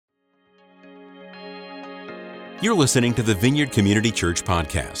You're listening to the Vineyard Community Church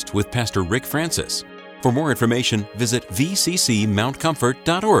podcast with Pastor Rick Francis. For more information, visit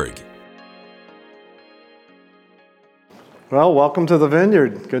vccmountcomfort.org. Well, welcome to the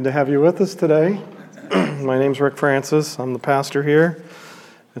Vineyard. Good to have you with us today. My name's Rick Francis. I'm the pastor here.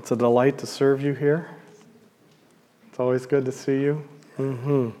 It's a delight to serve you here. It's always good to see you.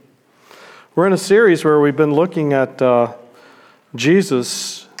 We're in a series where we've been looking at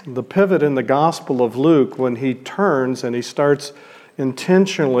Jesus, the pivot in the Gospel of Luke, when he turns and he starts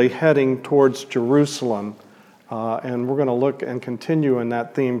intentionally heading towards Jerusalem. And we're going to look and continue in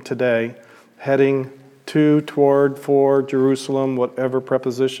that theme today, heading to, toward, for Jerusalem, whatever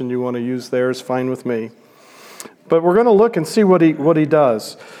preposition you want to use there is fine with me. But we're going to look and see what he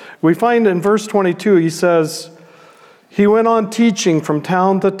does. We find in verse 22, he says, he went on teaching from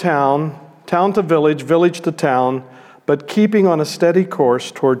town to town, town to village, village to town, but keeping on a steady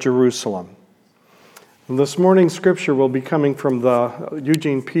course toward Jerusalem. And this morning's scripture will be coming from the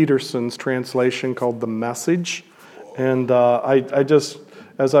Eugene Peterson's translation called The Message. And I just,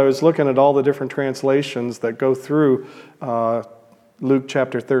 as I was looking at all the different translations that go through Luke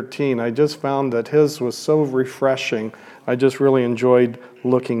chapter 13, I just found that his was so refreshing. I just really enjoyed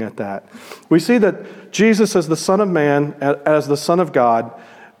looking at that. We see that Jesus as the Son of Man, as the Son of God,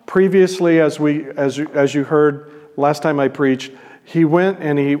 previously, as you heard last time I preached, he went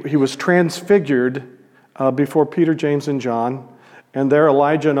and he was transfigured before Peter, James, and John. And there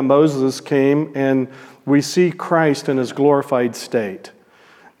Elijah and Moses came, and we see Christ in his glorified state.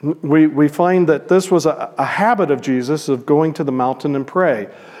 We find that this was a habit of Jesus of going to the mountain and pray.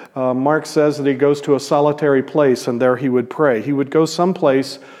 Mark says that he goes to a solitary place, and there he would pray. He would go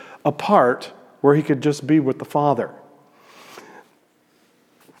someplace apart where he could just be with the Father.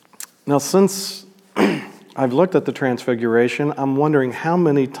 Now, since I've looked at the Transfiguration, I'm wondering how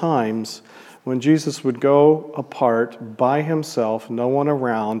many times when Jesus would go apart by himself, no one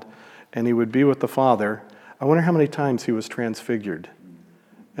around, and he would be with the Father, I wonder how many times he was transfigured.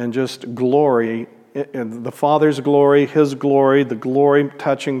 And just glory, the Father's glory, his glory, the glory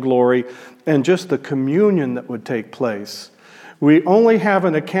touching glory, and just the communion that would take place. We only have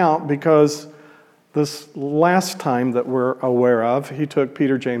an account because this last time that we're aware of, he took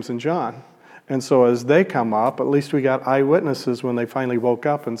Peter, James, and John. And so as they come up, at least we got eyewitnesses when they finally woke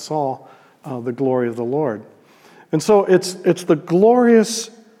up and saw the glory of the Lord. And so it's the glorious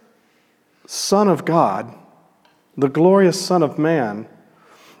Son of God, the glorious Son of Man,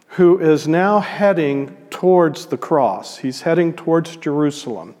 who is now heading towards the cross. He's heading towards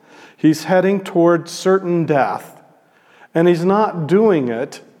Jerusalem. He's heading towards certain death. And he's not doing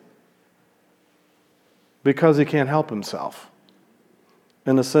it because he can't help himself,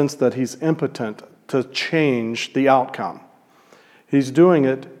 in the sense that he's impotent to change the outcome. He's doing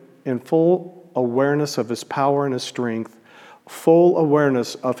it in full awareness of his power and his strength, full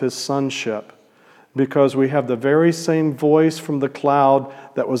awareness of his sonship, because we have the very same voice from the cloud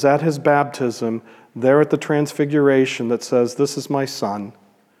that was at his baptism, there at the Transfiguration, that says, "This is my Son,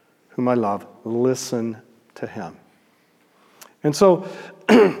 whom I love. Listen to him." And so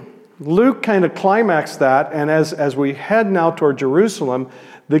Luke kind of climaxed that, and as we head now toward Jerusalem,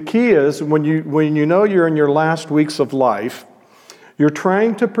 the key is when you know you're in your last weeks of life, you're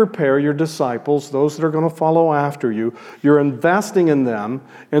trying to prepare your disciples, those that are going to follow after you. You're investing in them.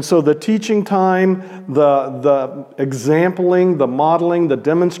 And so the teaching time, the exempling, the modeling, the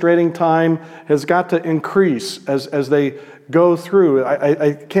demonstrating time has got to increase as they go through.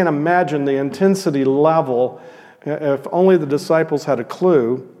 I can't imagine the intensity level. If only the disciples had a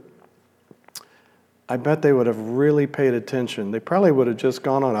clue, I bet they would have really paid attention. They probably would have just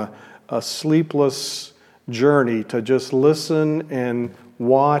gone on a sleepless journey to just listen and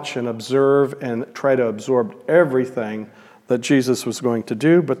watch and observe and try to absorb everything that Jesus was going to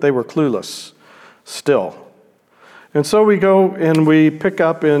do, but they were clueless still. And so we go and we pick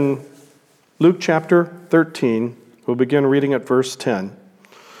up in Luke chapter 13. We'll begin reading at verse 10.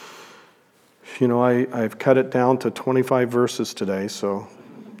 You know, I've cut it down to 25 verses today, so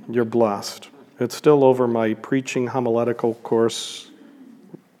you're blessed. It's still over my preaching homiletical course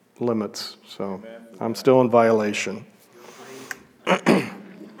limits, so I'm still in violation.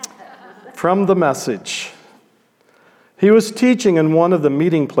 From the Message. He was teaching in one of the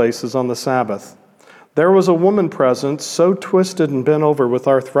meeting places on the Sabbath. There was a woman present, so twisted and bent over with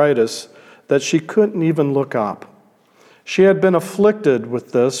arthritis that she couldn't even look up. She had been afflicted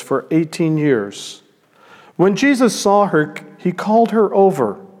with this for 18 years. When Jesus saw her, he called her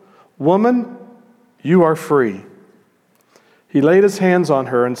over. "Woman, you are free." He laid his hands on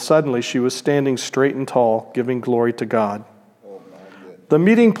her, and suddenly she was standing straight and tall, giving glory to God. The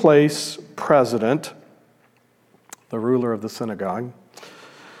meeting place president the ruler of the synagogue,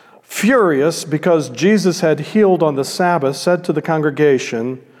 furious because Jesus had healed on the Sabbath, said to the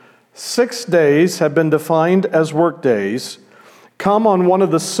congregation, 6 days have been defined as work days. Come on one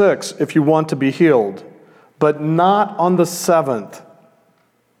of the 6 if you want to be healed, but not on the 7th,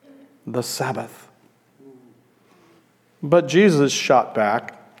 the Sabbath. But Jesus shot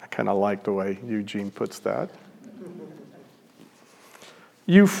back. I kind of like the way Eugene puts that.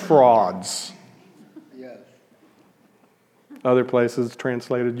 You frauds. Yes. Other places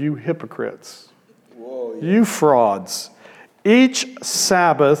translated, you hypocrites. Whoa, yeah. You frauds. Each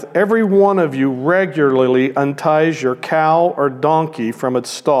Sabbath, every one of you regularly unties your cow or donkey from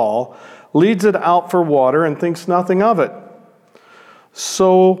its stall, leads it out for water, and thinks nothing of it.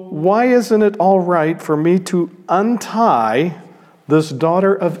 So why isn't it all right for me to untie this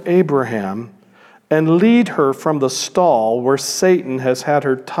daughter of Abraham and lead her from the stall where Satan has had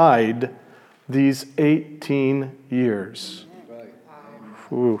her tied these 18 years?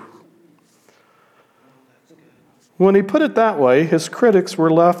 Whew. When he put it that way, his critics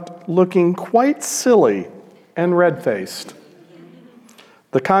were left looking quite silly and red-faced.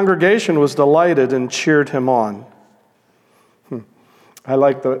 The congregation was delighted and cheered him on. I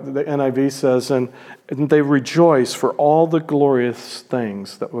like the NIV says, and they rejoice for all the glorious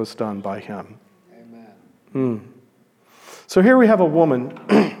things that was done by him. Amen. So here we have a woman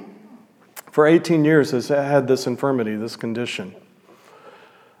for 18 years has had this infirmity, this condition.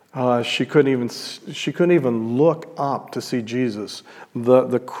 She couldn't even look up to see Jesus.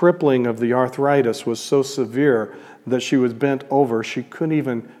 The crippling of the arthritis was so severe that she was bent over. She couldn't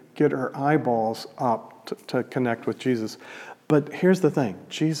even get her eyeballs up to connect with Jesus. But here's the thing.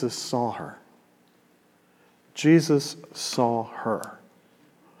 Jesus saw her. Jesus saw her.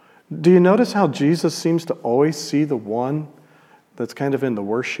 Do you notice how Jesus seems to always see the one that's kind of in the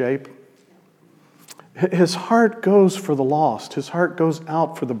worst shape? His heart goes for the lost. His heart goes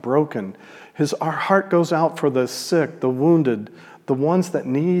out for the broken. Our heart goes out for the sick, the wounded, the ones that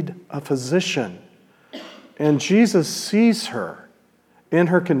need a physician. And Jesus sees her in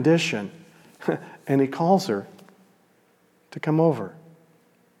her condition, and he calls her to come over.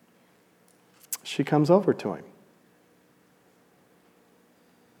 She comes over to him.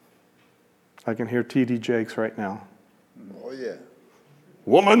 I can hear T.D. Jakes right now. Oh, yeah.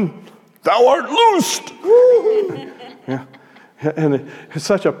 Woman, thou art loosed. Yeah. And it's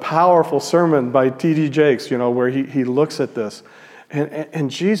such a powerful sermon by T.D. Jakes, where he looks at this.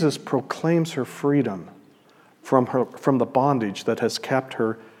 And Jesus proclaims her freedom from the bondage that has kept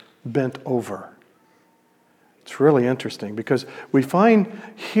her bent over. It's really interesting because we find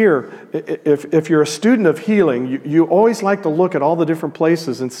here, if you're a student of healing, you always like to look at all the different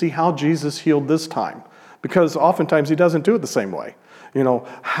places and see how Jesus healed this time. Because oftentimes he doesn't do it the same way.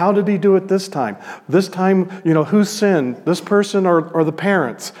 How did he do it this time? This time, who sinned? This person or the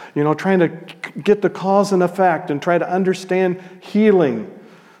parents? Trying to get the cause and effect and try to understand healing.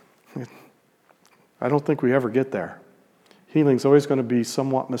 I don't think we ever get there. Healing's always going to be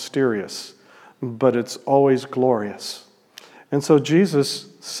somewhat mysterious, but it's always glorious. And so Jesus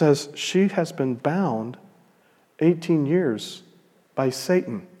says she has been bound 18 years by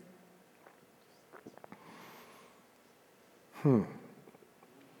Satan.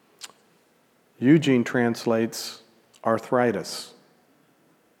 Eugene translates arthritis.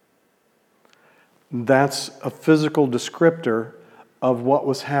 That's a physical descriptor of what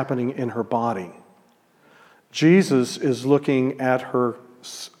was happening in her body. Jesus is looking at her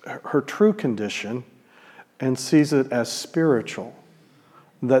true condition and sees it as spiritual,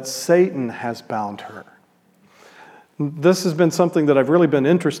 that Satan has bound her. This has been something that I've really been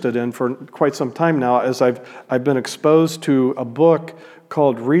interested in for quite some time now, as I've been exposed to a book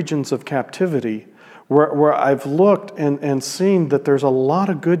called Regions of Captivity, where I've looked and seen that there's a lot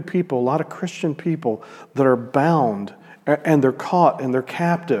of good people, a lot of Christian people that are bound, and they're caught, and they're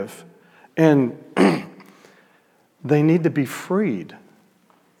captive, and they need to be freed.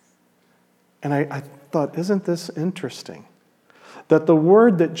 And I thought, isn't this interesting? That the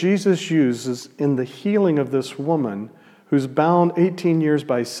word that Jesus uses in the healing of this woman who's bound 18 years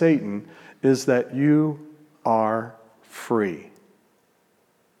by Satan is that you are free.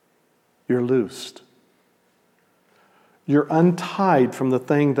 You're loosed. You're untied from the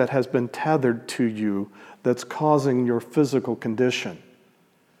thing that has been tethered to you that's causing your physical condition.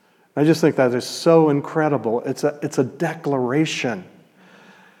 I just think that is so incredible. It's a declaration.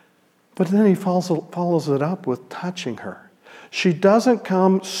 But then he follows it up with touching her. She doesn't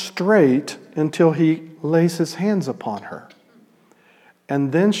come straight until he lays his hands upon her.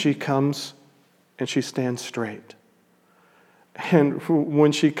 And then she comes and she stands straight. And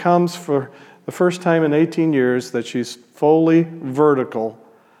when she comes for the first time in 18 years that she's fully vertical,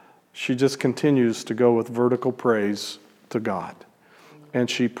 she just continues to go with vertical praise to God. And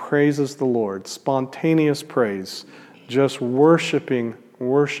she praises the Lord, spontaneous praise, just worshiping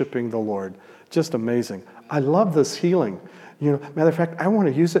the Lord. Just amazing. I love this healing. Matter of fact, I want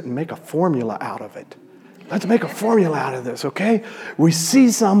to use it and make a formula out of it. Let's make a formula out of this, okay? We see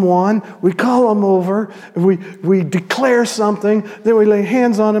someone, we call them over, we declare something, then we lay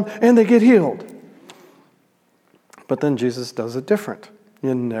hands on them, and they get healed. But then Jesus does it different.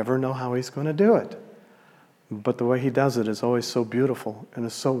 You never know how he's going to do it. But the way he does it is always so beautiful and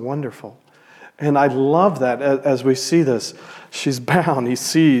is so wonderful. And I love that as we see this. She's bound, he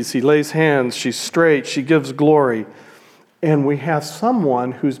sees, he lays hands, she's straight, she gives glory. And we have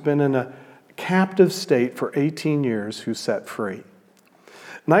someone who's been in a captive state for 18 years who's set free.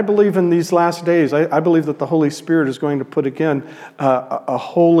 And I believe in these last days, I believe that the Holy Spirit is going to put again a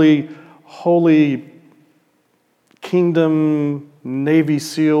holy kingdom Navy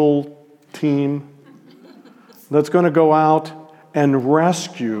SEAL team that's going to go out and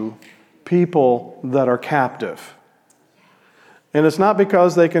rescue people that are captive. And it's not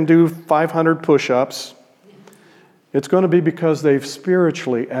because they can do 500 push-ups. It's going to be because they've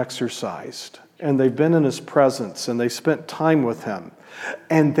spiritually exercised and they've been in his presence and they spent time with him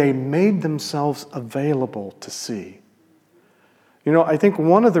and they made themselves available to see. I think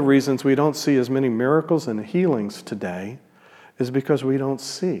one of the reasons we don't see as many miracles and healings today is because we don't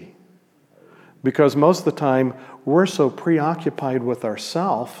see. Because most of the time we're so preoccupied with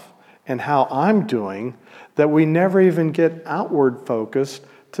ourselves and how I'm doing that we never even get outward focused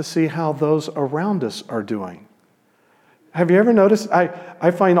to see how those around us are doing. Have you ever noticed,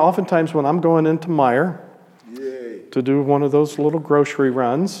 I find oftentimes when I'm going into Meijer to do one of those little grocery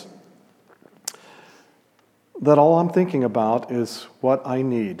runs, that all I'm thinking about is what I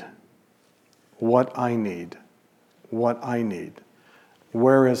need. What I need. What I need.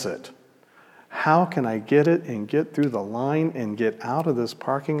 Where is it? How can I get it and get through the line and get out of this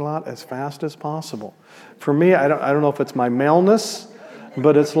parking lot as fast as possible? For me, I don't know if it's my maleness,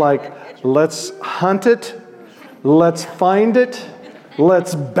 but it's like, let's hunt it. Let's find it,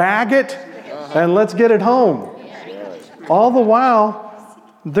 let's bag it, and let's get it home. All the while,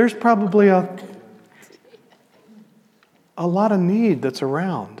 there's probably a lot of need that's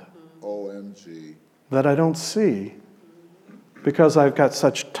around. OMG. That I don't see because I've got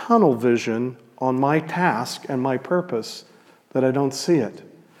such tunnel vision on my task and my purpose that I don't see it.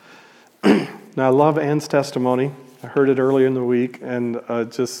 Now, I love Ann's testimony. I heard it earlier in the week, and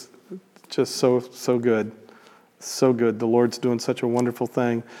just so good. So good. The Lord's doing such a wonderful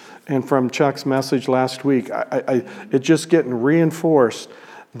thing. And from Chuck's message last week, it's just getting reinforced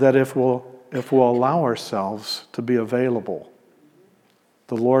that if we'll allow ourselves to be available,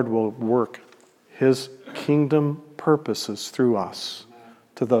 the Lord will work his kingdom purposes through us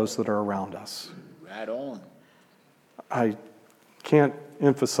to those that are around us. Right on. I can't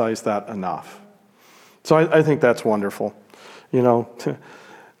emphasize that enough. So I think that's wonderful. Now,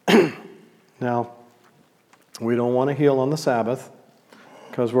 we don't want to heal on the Sabbath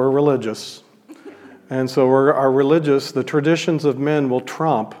because we're religious. And so the traditions of men will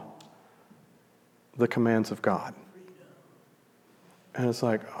trump the commands of God. And it's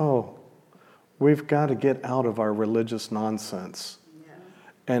like, we've got to get out of our religious nonsense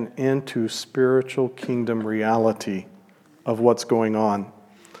and into spiritual kingdom reality of what's going on.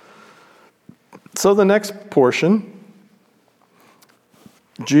 So the next portion,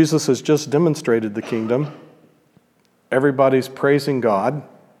 Jesus has just demonstrated the kingdom. Everybody's praising God.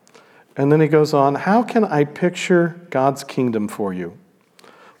 And then he goes on, how can I picture God's kingdom for you?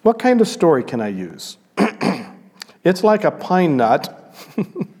 What kind of story can I use? It's like a pine nut.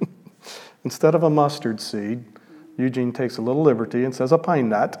 Instead of a mustard seed, Eugene takes a little liberty and says a pine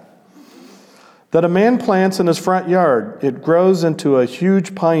nut, that a man plants in his front yard. It grows into a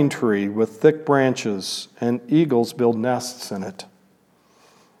huge pine tree with thick branches, and eagles build nests in it.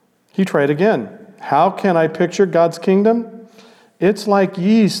 He tried again. How can I picture God's kingdom? It's like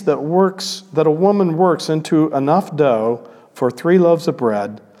yeast that a woman works into enough dough for 3 loaves of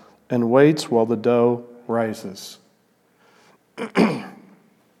bread and waits while the dough rises.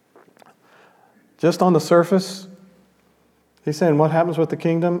 Just on the surface, he's saying what happens with the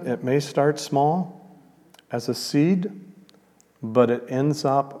kingdom? It may start small as a seed, but it ends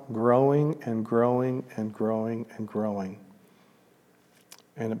up growing and growing and growing and growing.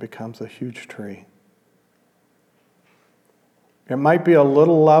 And it becomes a huge tree. It might be a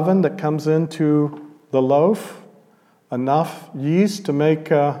little leaven that comes into the loaf, enough yeast to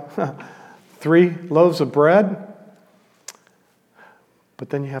make 3 loaves of bread. but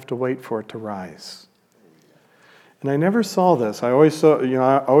then you have to wait for it to rise. And I never saw this. I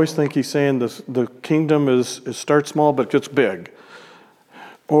always think he's saying this, the kingdom is starts small but gets big.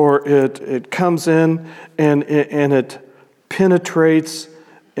 Or it comes in and it penetrates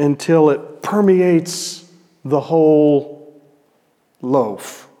until it permeates the whole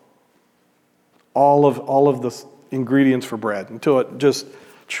loaf. All of the ingredients for bread until it just.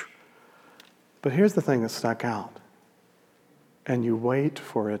 But here's the thing that stuck out. And you wait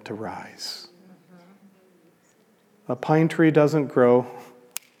for it to rise. A pine tree doesn't grow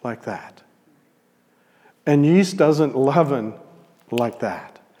like that. And yeast doesn't leaven like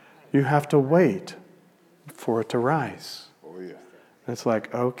that. You have to wait for it to rise. Oh, yeah. It's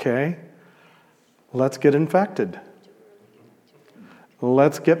like, okay, let's get infected.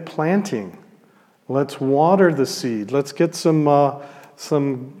 Let's get planting. Let's water the seed. Let's get some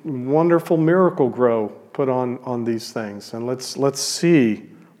wonderful miracle grow put on these things. And let's see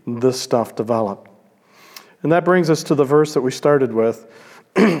this stuff develop. And that brings us to the verse that we started with.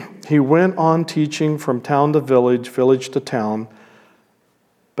 He went on teaching from town to village, village to town,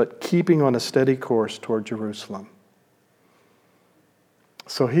 but keeping on a steady course toward Jerusalem.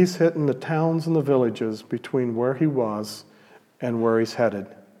 So he's hitting the towns and the villages between where he was and where he's headed,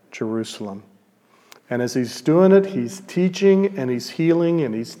 Jerusalem. And as he's doing it, he's teaching and he's healing,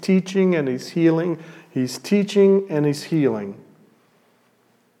 and he's teaching and he's healing. He's teaching and he's healing.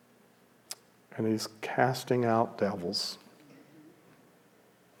 And he's casting out devils.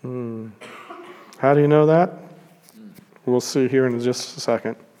 How do you know that? We'll see here in just a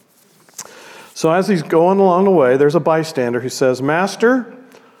second. So as he's going along the way, there's a bystander who says, "Master,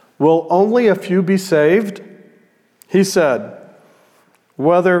 will only a few be saved?" He said,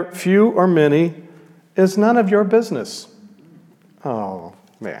 "Whether few or many is none of your business." Oh,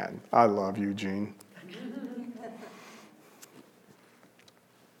 man, I love Eugene.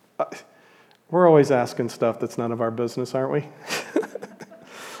 We're always asking stuff that's none of our business, aren't we?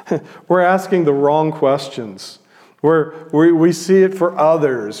 We're asking the wrong questions. We see it for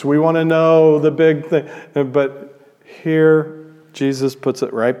others. We want to know the big thing. But here, Jesus puts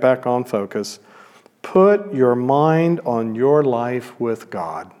it right back on focus. Put your mind on your life with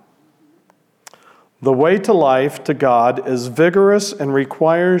God. The way to life, to God, is vigorous and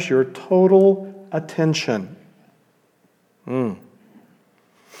requires your total attention.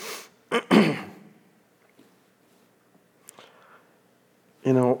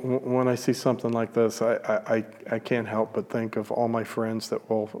 You know, when I see something like this, I can't help but think of all my friends that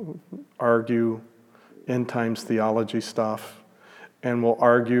will argue end times theology stuff and will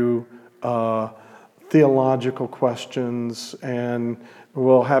argue theological questions and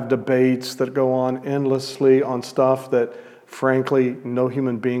will have debates that go on endlessly on stuff that, frankly, no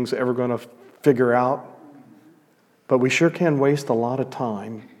human being's ever going to figure out. But we sure can waste a lot of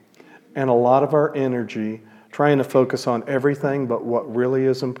time and a lot of our energy trying to focus on everything but what really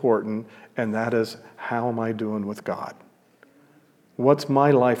is important, and that is, how am I doing with God? What's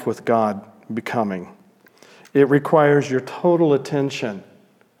my life with God becoming? It requires your total attention.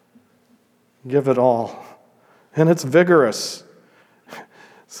 Give it all. And it's vigorous.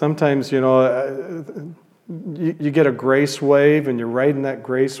 Sometimes, you get a grace wave and you're riding that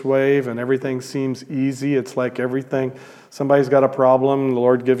grace wave and everything seems easy. It's like everything, somebody's got a problem, the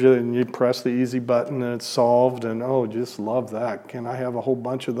Lord gives you, and you press the easy button and it's solved, and just love that. Can I have a whole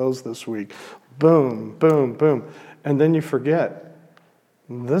bunch of those this week? Boom, boom, boom. And then you forget,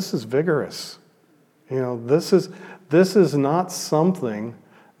 this is vigorous. This is not something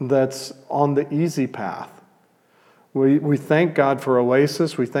that's on the easy path. We thank God for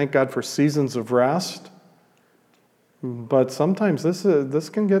oasis. We thank God for seasons of rest. But sometimes this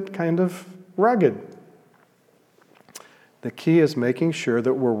can get kind of rugged. The key is making sure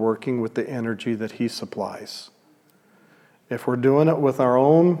that we're working with the energy that He supplies. If we're doing it with our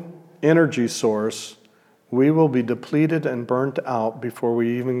own energy source, we will be depleted and burnt out before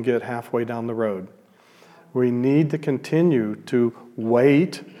we even get halfway down the road. We need to continue to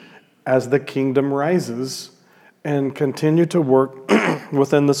wait as the kingdom rises and continue to work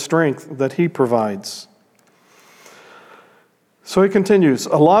within the strength that He provides. So he continues,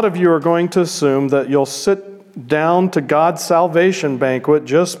 a lot of you are going to assume that you'll sit down to God's salvation banquet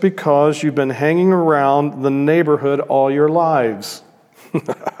just because you've been hanging around the neighborhood all your lives.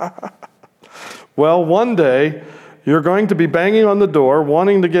 Well, one day you're going to be banging on the door,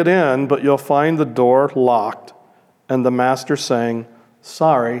 wanting to get in, but you'll find the door locked and the master saying,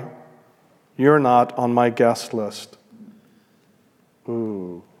 "Sorry, you're not on my guest list."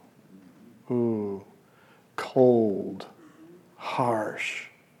 Ooh, cold, harsh.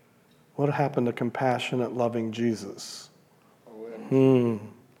 What happened to compassionate, loving Jesus? You'll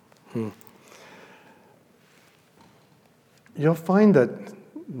find that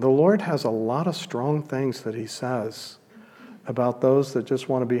the Lord has a lot of strong things that he says about those that just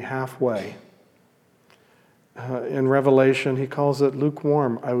want to be halfway. In Revelation, he calls it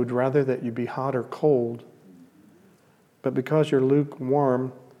lukewarm. I would rather that you be hot or cold. But because you're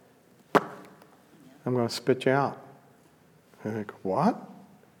lukewarm, I'm going to spit you out. And I think, what?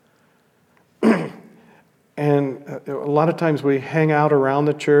 And a lot of times we hang out around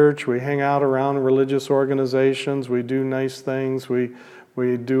the church, we hang out around religious organizations, we do nice things, we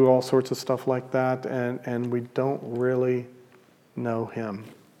do all sorts of stuff like that, and we don't really know him.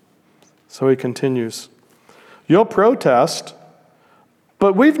 So he continues, you'll protest,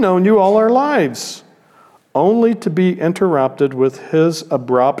 but we've known you all our lives, only to be interrupted with his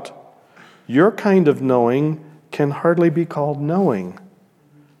abrupt, your kind of knowing can hardly be called knowing.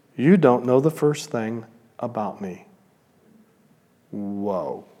 You don't know the first thing about me.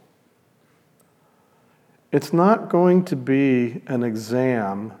 Whoa. It's not going to be an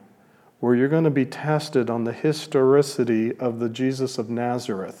exam where you're going to be tested on the historicity of the Jesus of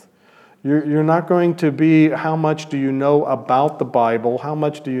Nazareth. You're not going to be how much do you know about the Bible, how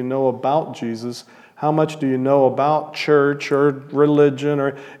much do you know about Jesus, how much do you know about church or religion,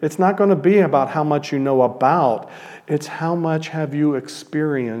 or it's not going to be about how much you know about, it's how much have you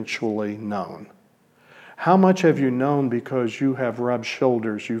experientially known. How much have you known because you have rubbed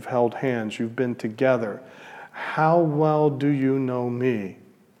shoulders, you've held hands, you've been together? How well do you know me?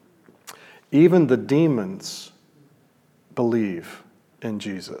 Even the demons believe in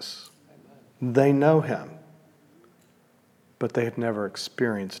Jesus. They know him, but they have never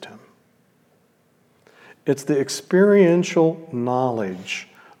experienced him. It's the experiential knowledge,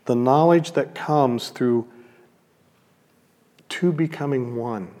 the knowledge that comes through two becoming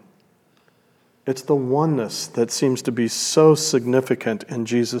one. It's the oneness that seems to be so significant in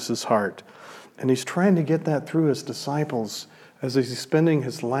Jesus' heart. And he's trying to get that through his disciples as he's spending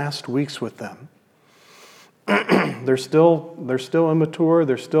his last weeks with them. They're still immature.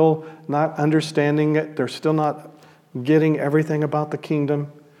 They're still not understanding it. They're still not getting everything about the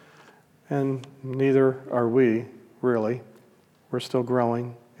kingdom. And neither are we, really. We're still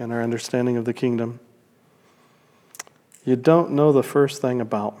growing in our understanding of the kingdom. You don't know the first thing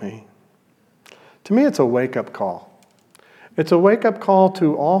about me. To me, it's a wake-up call. It's a wake-up call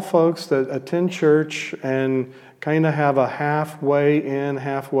to all folks that attend church and kind of have a halfway in,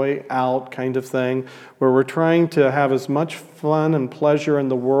 halfway out kind of thing, where we're trying to have as much fun and pleasure in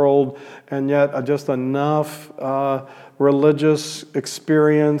the world and yet just enough religious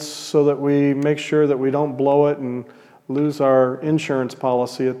experience so that we make sure that we don't blow it and lose our insurance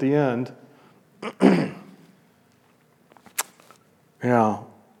policy at the end. Yeah.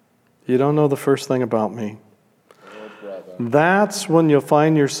 You don't know the first thing about me. That's when you'll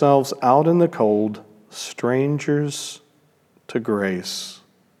find yourselves out in the cold, strangers to grace.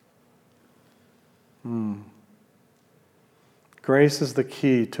 Grace is the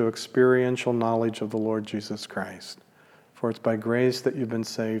key to experiential knowledge of the Lord Jesus Christ. For it's by grace that you've been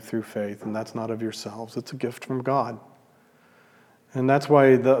saved through faith, and that's not of yourselves. It's a gift from God. And that's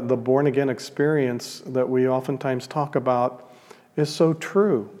why the born-again experience that we oftentimes talk about is so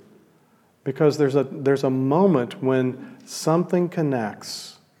true. Because there's a moment when something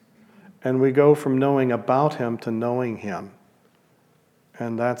connects and we go from knowing about him to knowing him.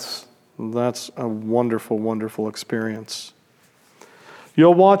 And that's a wonderful, wonderful experience.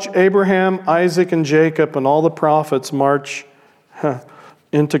 You'll watch Abraham, Isaac, and Jacob and all the prophets march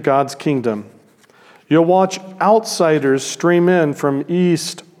into God's kingdom. You'll watch outsiders stream in from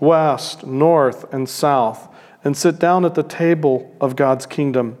east, west, north, and south and sit down at the table of God's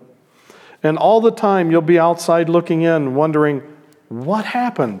kingdom. And all the time you'll be outside looking in, wondering, what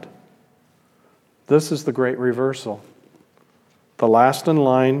happened? This is the great reversal. The last in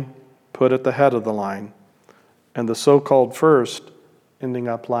line put at the head of the line, and the so-called first ending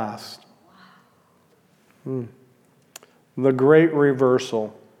up last. The great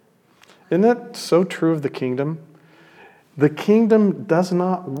reversal. Isn't that so true of the kingdom? The kingdom does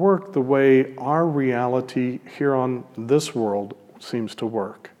not work the way our reality here on this world seems to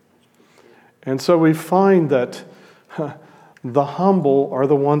work. And so we find that the humble are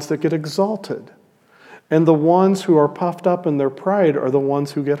the ones that get exalted. And the ones who are puffed up in their pride are the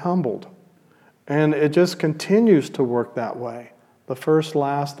ones who get humbled. And it just continues to work that way. The first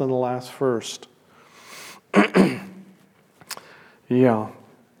last and the last first. Yeah,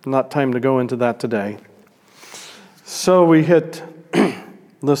 not time to go into that today. So we hit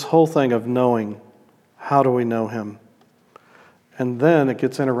this whole thing of knowing. How do we know him? And then it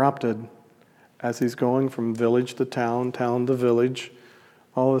gets interrupted as he's going from village to town, town to village,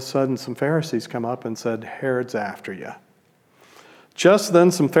 all of a sudden some Pharisees come up and said, Herod's after you. Just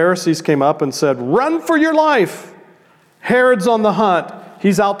then some Pharisees came up and said, run for your life. Herod's on the hunt.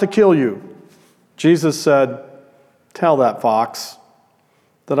 He's out to kill you. Jesus said, tell that fox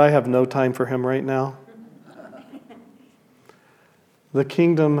that I have no time for him right now. The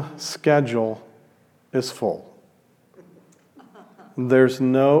kingdom schedule is full. There's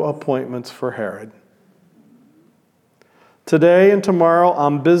no appointments for Herod. Today and tomorrow,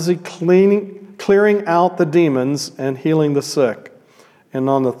 I'm busy clearing out the demons and healing the sick. And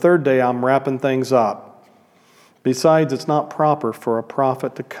on the third day, I'm wrapping things up. Besides, it's not proper for a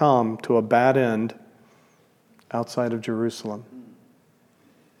prophet to come to a bad end outside of Jerusalem,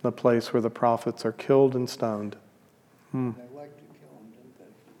 the place where the prophets are killed and stoned. They like to kill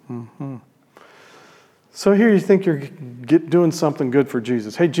them, didn't they? So here you think you're doing something good for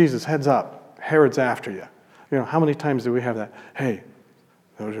Jesus. Hey, Jesus, heads up. Herod's after you. You know, how many times do we have that? Hey,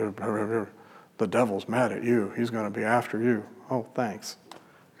 the devil's mad at you. He's going to be after you. Oh, thanks.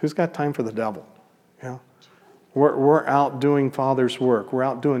 Who's got time for the devil? You know? We're out doing Father's work. We're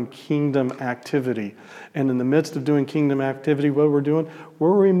out doing kingdom activity. And in the midst of doing kingdom activity, what we're doing?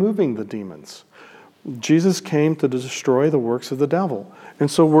 We're removing the demons. Jesus came to destroy the works of the devil. And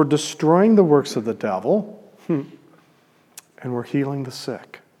so we're destroying the works of the devil, and we're healing the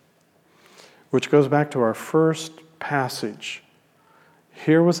sick. Which goes back to our first passage.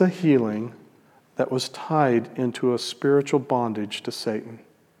 Here was a healing that was tied into a spiritual bondage to Satan,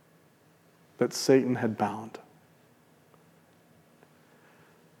 that Satan had bound.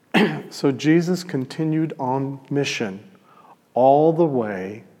 So Jesus continued on mission all the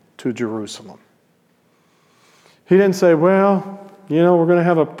way to Jerusalem. He didn't say, well, you know, we're going to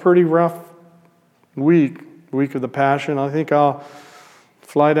have a pretty rough week of the Passion. I think I'll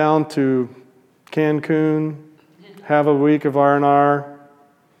fly down to Cancun, have a week of R&R,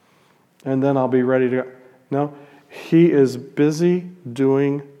 and then I'll be ready to go. No, he is busy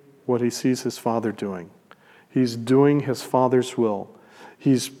doing what he sees his Father doing. He's doing his Father's will.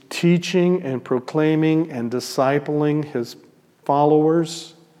 He's teaching and proclaiming and discipling his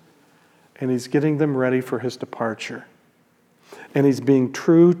followers, and he's getting them ready for his departure. And he's being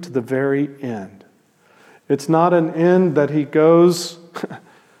true to the very end. It's not an end that he goes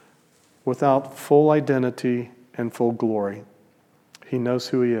without full identity and full glory. He knows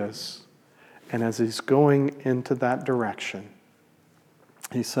who he is. And as he's going into that direction,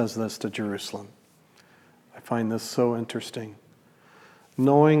 he says this to Jerusalem. I find this so interesting.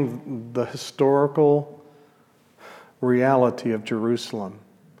 Knowing the historical reality of Jerusalem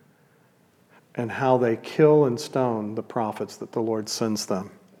and how they kill and stone the prophets that the Lord sends them.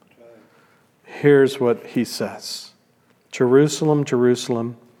 Here's what he says. Jerusalem,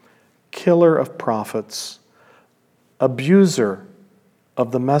 Jerusalem, killer of prophets, abuser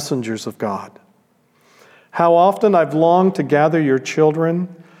of the messengers of God. How often I've longed to gather your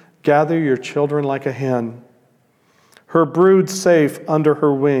children like a hen, her brood safe under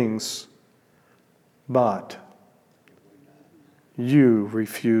her wings, but you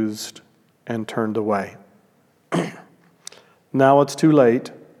refused and turned away. Now it's too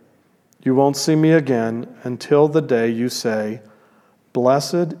late. You won't see me again until the day you say,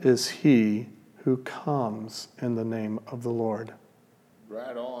 blessed is he who comes in the name of the Lord.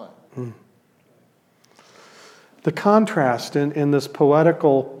 Right on. The contrast in this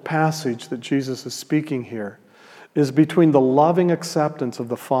poetical passage that Jesus is speaking here is between the loving acceptance of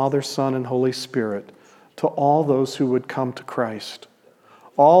the Father, Son, and Holy Spirit to all those who would come to Christ,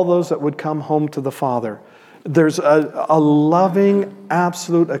 all those that would come home to the Father. There's a loving,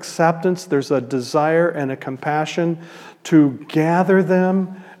 absolute acceptance. There's a desire and a compassion to gather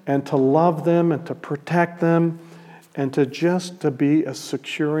them and to love them and to protect them and to be a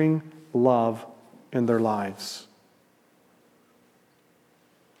securing love in their lives.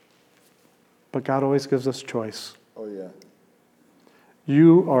 But God always gives us choice. Oh, yeah.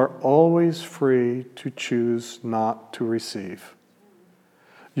 You are always free to choose not to receive.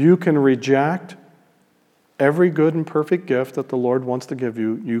 You can reject every good and perfect gift that the Lord wants to give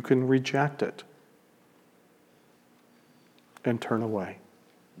you. You can reject it and turn away.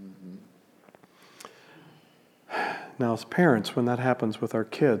 Now, as parents, when that happens with our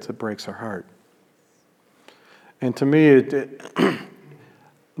kids, it breaks our heart. And to me,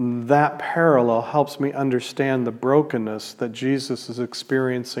 that parallel helps me understand the brokenness that Jesus is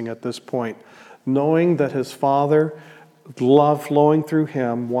experiencing at this point, knowing that his Father, love flowing through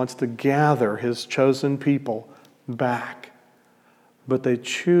him, wants to gather his chosen people back. But they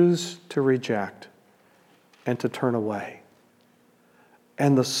choose to reject and to turn away.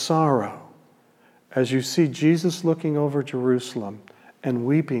 And the sorrow as you see Jesus looking over Jerusalem and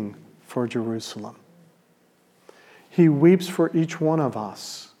weeping for Jerusalem. He weeps for each one of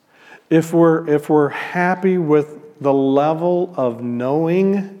us. If we're happy with the level of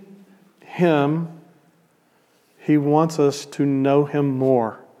knowing Him, He wants us to know Him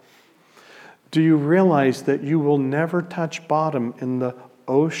more. Do you realize that you will never touch bottom in the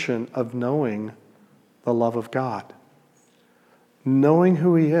ocean of knowing the love of God? Knowing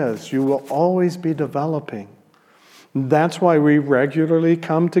who He is, you will always be developing. That's why we regularly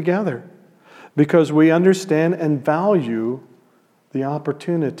come together, because we understand and value the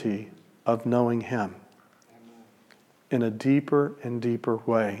opportunity of knowing Him in a deeper and deeper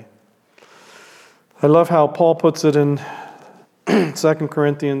way. I love how Paul puts it in 2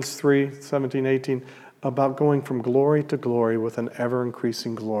 Corinthians 3, 17, 18, about going from glory to glory with an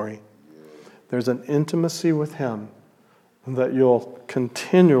ever-increasing glory. There's an intimacy with Him that you'll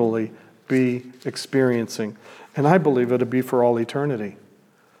continually be experiencing. And I believe it'll be for all eternity.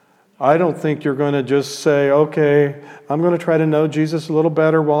 I don't think you're going to just say, okay, I'm going to try to know Jesus a little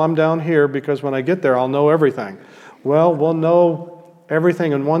better while I'm down here, because when I get there, I'll know everything. Well, we'll know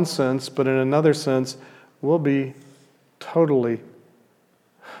everything in one sense, but in another sense, we'll be totally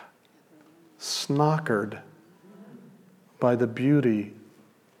snockered by the beauty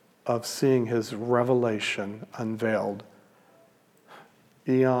of seeing His revelation unveiled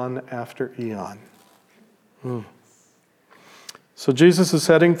eon after eon. So Jesus is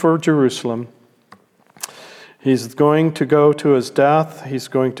heading for Jerusalem. He's going to go to His death. He's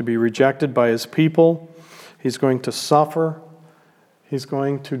going to be rejected by His people. He's going to suffer. He's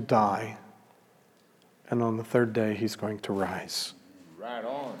going to die. And on the third day, He's going to rise. Right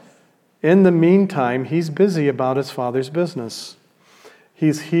on. In the meantime, He's busy about His Father's business.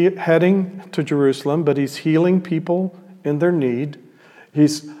 He's heading to Jerusalem, but He's healing people in their need.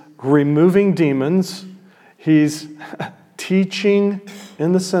 He's removing demons. He's teaching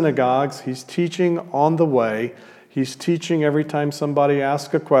in the synagogues. He's teaching on the way. He's teaching every time somebody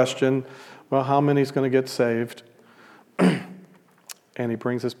asks a question, well, how many is going to get saved? And He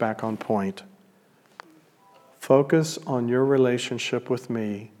brings us back on point. Focus on your relationship with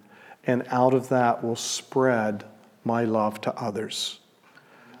me, and out of that will spread my love to others.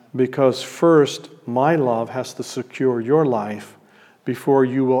 Because first, my love has to secure your life before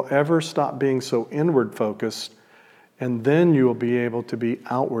you will ever stop being so inward focused, and then you will be able to be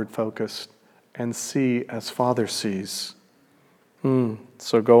outward focused and see as Father sees.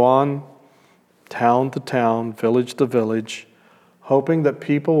 So go on, town to town, village to village, hoping that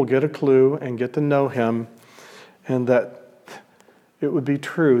people will get a clue and get to know Him, and that it would be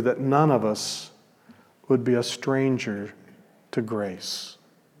true that none of us would be a stranger to grace.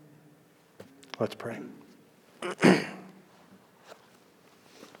 Let's pray.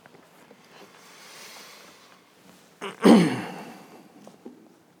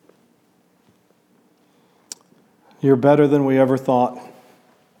 You're better than we ever thought.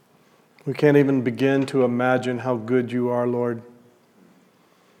 We can't even begin to imagine how good You are, Lord.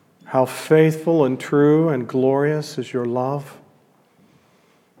 How faithful and true and glorious is Your love.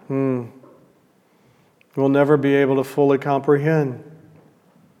 We'll never be able to fully comprehend,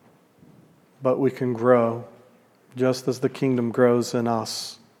 but we can grow just as the kingdom grows in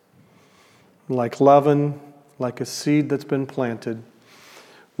us. Like leaven, like a seed that's been planted.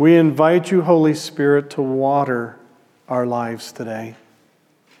 We invite You, Holy Spirit, to water our lives today.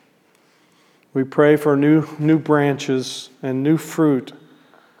 We pray for new branches and new fruit.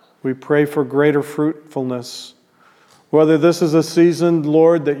 We pray for greater fruitfulness. Whether this is a season,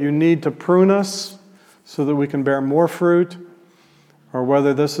 Lord, that You need to prune us so that we can bear more fruit, or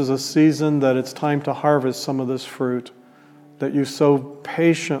whether this is a season that it's time to harvest some of this fruit that You so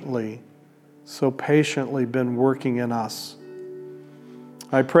patiently been working in us.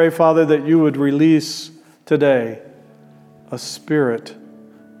 I pray, Father, that You would release today a spirit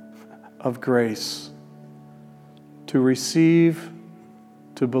of grace to receive,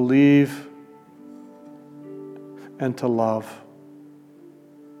 to believe, and to love.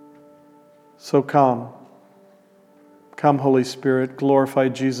 So come, Holy Spirit, glorify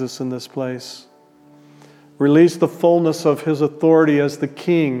Jesus in this place. Release the fullness of His authority as the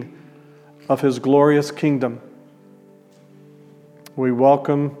King of His glorious kingdom. We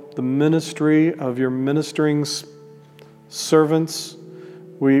welcome the ministry of Your ministering servants.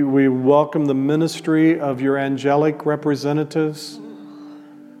 We welcome the ministry of Your angelic representatives.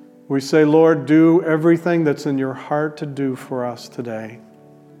 We say, Lord, do everything that's in Your heart to do for us today.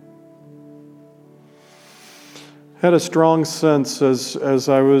 I had a strong sense as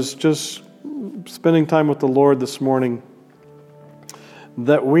I was just spending time with the Lord this morning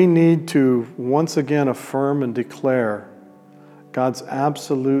that we need to once again affirm and declare God's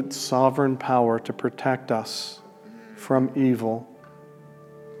absolute sovereign power to protect us from evil.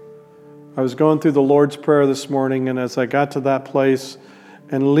 I was going through the Lord's Prayer this morning, and as I got to that place,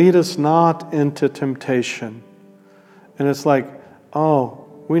 and lead us not into temptation. And it's like, oh,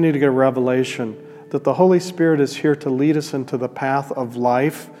 we need to get a revelation that the Holy Spirit is here to lead us into the path of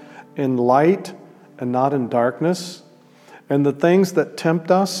life in light and not in darkness. And the things that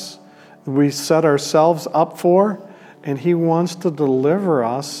tempt us, we set ourselves up for, and He wants to deliver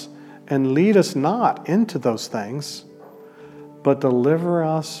us and lead us not into those things, but deliver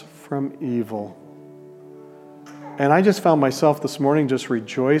us from evil. And I just found myself this morning just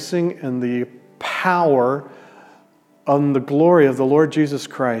rejoicing in the power and the glory of the Lord Jesus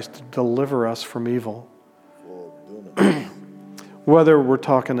Christ to deliver us from evil. Whether we're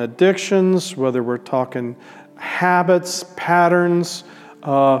talking addictions, whether we're talking habits, patterns,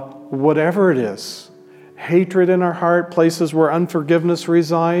 whatever it is, hatred in our heart, places where unforgiveness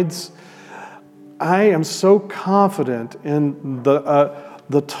resides, I am so confident in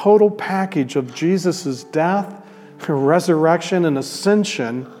the total package of Jesus' death, resurrection, and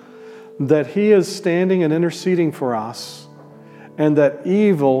ascension, that He is standing and interceding for us, and that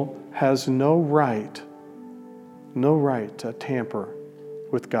evil has no right to tamper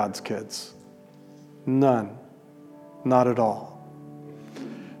with God's kids. None. Not at all.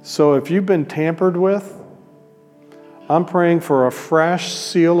 So if you've been tampered with, I'm praying for a fresh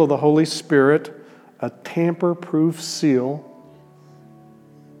seal of the Holy Spirit, a tamper-proof seal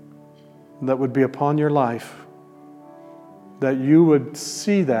that would be upon your life, that you would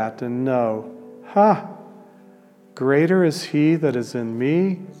see that and know, greater is He that is in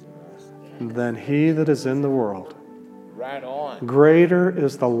me than he that is in the world. Right on. Greater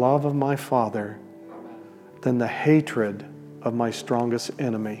is the love of my Father than the hatred of my strongest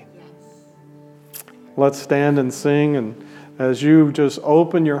enemy. Let's stand and sing, and as you just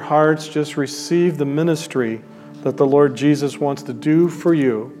open your hearts, just receive the ministry that the Lord Jesus wants to do for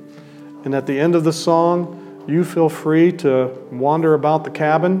you. And at the end of the song, you feel free to wander about the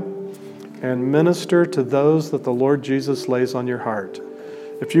cabin and minister to those that the Lord Jesus lays on your heart.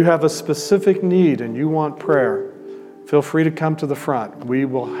 If you have a specific need and you want prayer, feel free to come to the front. We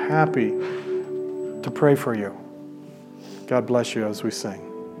will be happy to pray for you. God bless you as we sing.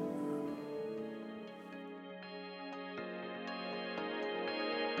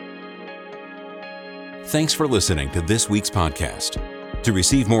 Thanks for listening to this week's podcast. To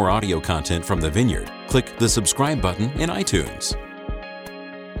receive more audio content from the Vineyard, click the subscribe button in iTunes.